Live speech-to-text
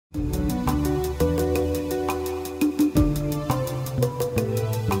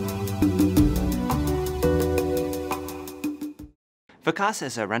Vacasa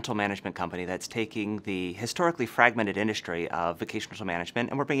is a rental management company that's taking the historically fragmented industry of vacation rental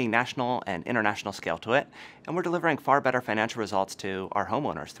management, and we're bringing national and international scale to it, and we're delivering far better financial results to our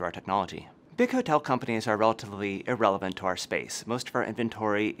homeowners through our technology. Big hotel companies are relatively irrelevant to our space. Most of our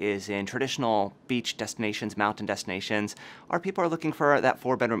inventory is in traditional beach destinations, mountain destinations. Our people are looking for that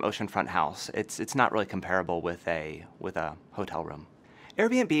four-bedroom oceanfront house. It's not really comparable with a hotel room.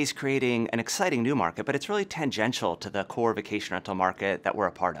 Airbnb is creating an exciting new market, but it's really tangential to the core vacation rental market that we're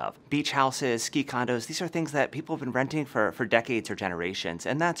a part of. Beach houses, ski condos, these are things that people have been renting for decades or generations,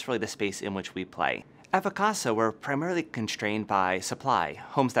 and that's really the space in which we play. At Vacasa, we're primarily constrained by supply,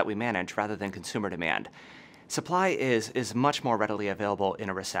 homes that we manage, rather than consumer demand. Supply is much more readily available in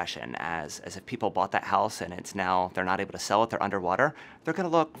a recession, as if people bought that house and they're not able to sell it, they're underwater, they're going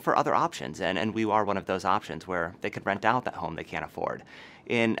to look for other options, and we are one of those options where they could rent out that home they can't afford.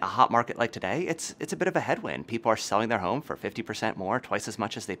 In a hot market like today, it's a bit of a headwind. People are selling their home for 50% more, twice as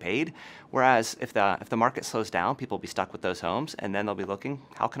much as they paid, whereas if the market slows down, people will be stuck with those homes, and then they'll be looking,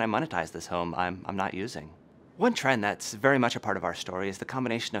 how can I monetize this home I'm not using? One trend that's very much a part of our story is the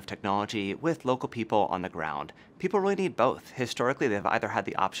combination of technology with local people on the ground. People really need both. Historically, they've either had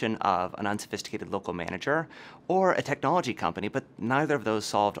the option of an unsophisticated local manager or a technology company, but neither of those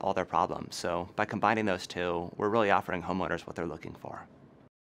solved all their problems. So by combining those two, we're really offering homeowners what they're looking for.